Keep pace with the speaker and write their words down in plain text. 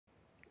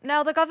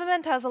Now, the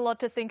government has a lot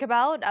to think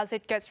about as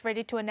it gets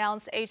ready to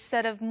announce a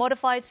set of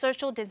modified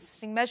social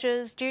distancing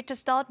measures due to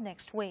start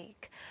next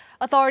week.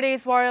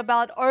 Authorities worry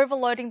about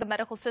overloading the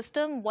medical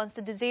system once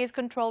the disease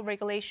control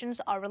regulations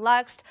are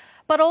relaxed,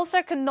 but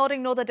also cannot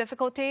ignore the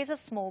difficulties of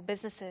small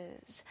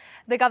businesses.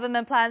 The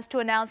government plans to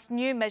announce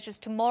new measures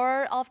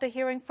tomorrow after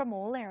hearing from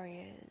all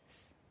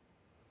areas.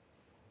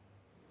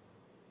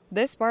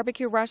 This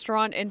barbecue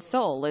restaurant in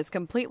Seoul is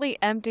completely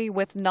empty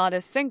with not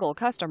a single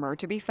customer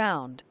to be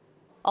found.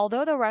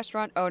 Although the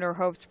restaurant owner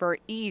hopes for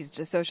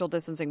eased social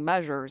distancing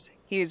measures,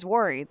 he is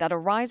worried that a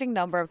rising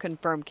number of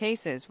confirmed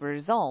cases will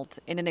result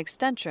in an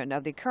extension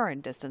of the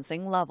current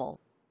distancing level.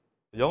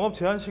 영업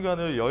제한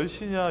시간을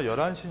 10시냐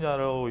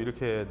 11시냐로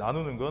이렇게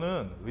나누는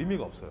거는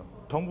의미가 없어요.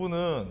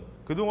 정부는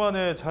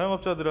그동안에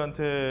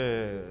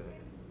자영업자들한테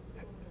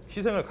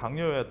희생을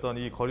강요했던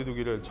이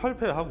거리두기를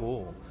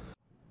철폐하고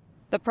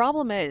The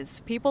problem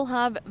is, people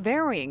have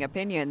varying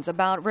opinions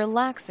about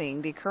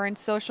relaxing the current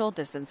social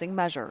distancing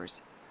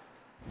measures.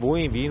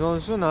 모임 인원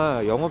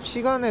수나 영업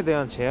시간에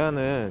대한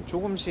제한은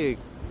조금씩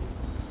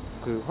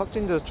그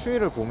확진자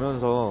추이를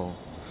보면서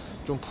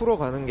좀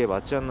풀어가는 게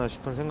맞지 않나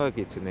싶은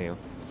생각이 드네요.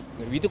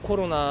 위드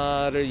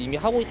코로나를 이미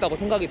하고 있다고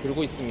생각이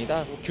들고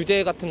있습니다.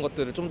 규제 같은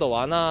것들을 좀 더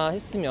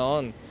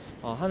완화했으면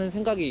하는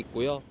생각이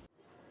있고요.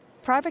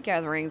 Private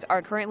gatherings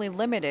are currently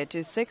limited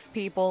to 6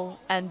 people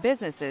and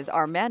businesses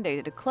are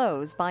mandated to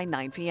close by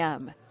 9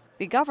 p.m.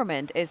 The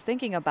government is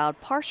thinking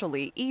about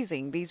partially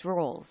easing these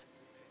rules.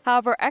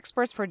 However,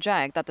 experts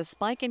project that the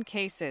spike in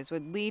cases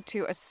would lead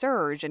to a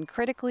surge in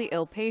critically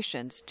ill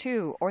patients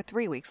 2 or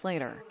 3 weeks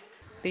later.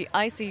 The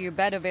ICU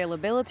bed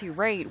availability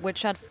rate,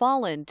 which had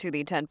fallen to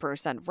the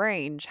 10%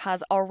 range,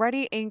 has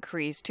already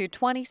increased to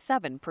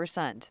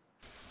 27%.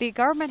 The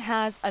government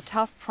has a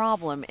tough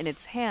problem in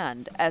its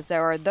hand, as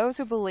there are those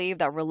who believe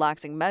that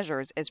relaxing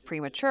measures is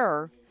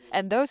premature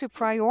and those who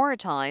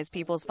prioritize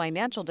people's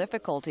financial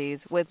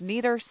difficulties with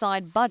neither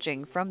side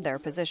budging from their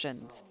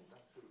positions.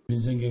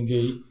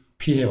 민생경제의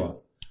피해와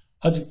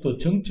아직도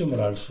정점을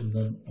알 수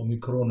없는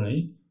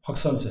오미크론의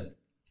확산세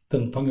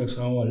등 방역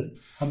상황을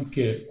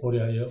함께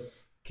고려하여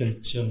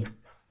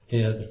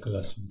결정해야 될 것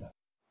같습니다.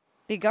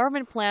 The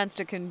government plans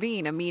to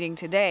convene a meeting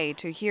today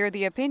to hear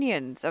the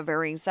opinions of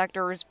varying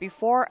sectors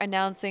before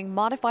announcing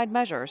modified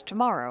measures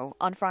tomorrow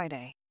on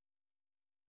Friday.